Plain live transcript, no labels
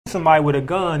somebody with a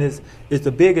gun is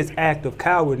the biggest act of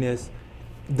cowardness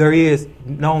there is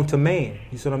known to man.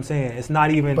 You see what I'm saying? It's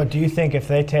not even. But do you think if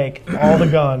they take all the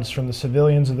guns from the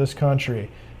civilians of this country,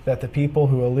 that the people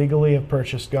who illegally have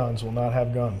purchased guns will not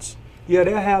have guns? Yeah,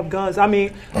 they'll have guns. I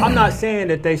mean, I'm not saying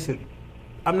that they should.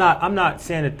 I'm not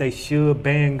saying that they should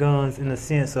ban guns in the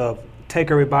sense of take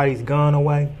everybody's gun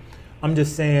away. I'm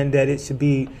just saying that it should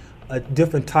be a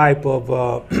different type of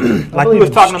like we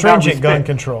was talking about stringent gun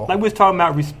control. Like we was talking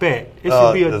about respect. It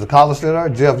should be is the caller still there?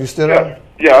 Jeff, you still there?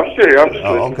 Yeah, I'm still here. I'm just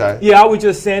Oh, listening. okay. Yeah, I was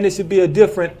just saying it should be a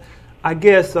different, I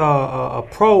guess,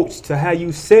 approach to how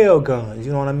you sell guns.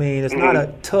 You know what I mean? It's not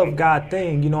a tough guy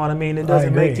thing. You know what I mean? It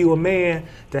doesn't make you a man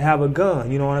to have a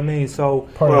gun. You know what I mean? So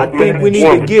I think we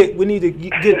need to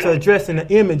get to addressing the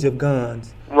image of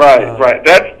guns. Right, right.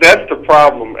 That's the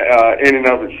problem in and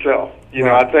of itself. You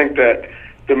know, I think that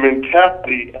the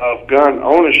mentality of gun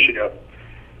ownership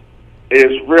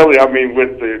is really, I mean,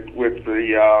 with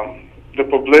the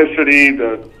publicity,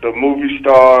 the movie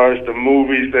stars, the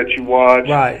movies that you watch,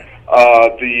 right?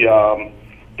 The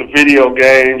video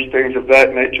games, things of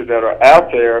that nature that are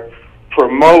out there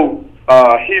promote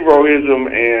heroism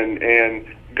and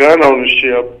gun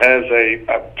ownership as a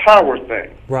power thing.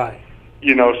 Right.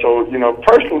 You know, so, you know,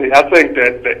 personally, I think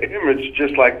that the image,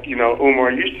 just like, you know, Umar,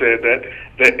 you said, that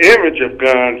the image of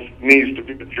guns needs to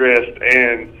be addressed,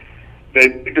 and they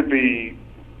need to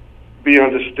be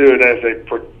understood as a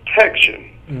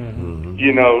protection. Mm-hmm.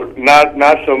 You know, not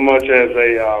so much as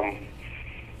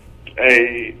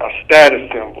a status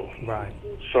symbol, right,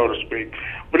 so to speak.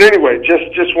 But anyway,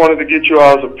 just wanted to get you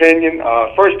all's opinion.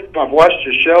 First, I've watched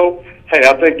your show. Hey,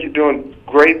 I think you're doing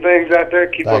great things out there.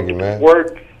 Keep up the good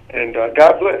work. And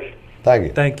God bless. Thank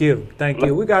you. Thank you. Thank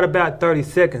you. We got about 30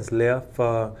 seconds left.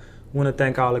 Want to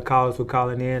thank all the callers for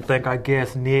calling in. Thank our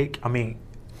guest, Eric,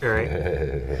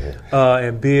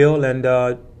 and Bill.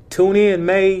 And tune in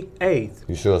May 8th.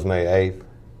 You sure it's May 8th?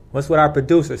 That's what our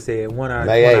producer said. One of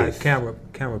our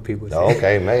camera people said.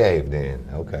 Okay, May 8th then.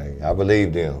 Okay, I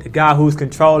believe them. The guy who's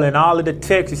controlling all of the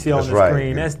text you see on the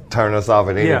screen. That's turn us off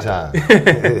at any time.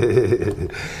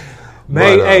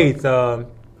 May 8th.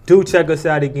 Do check us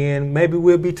out again. Maybe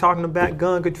we'll be talking about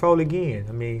gun control again.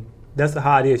 I mean, that's a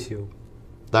hot issue.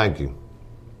 Thank you.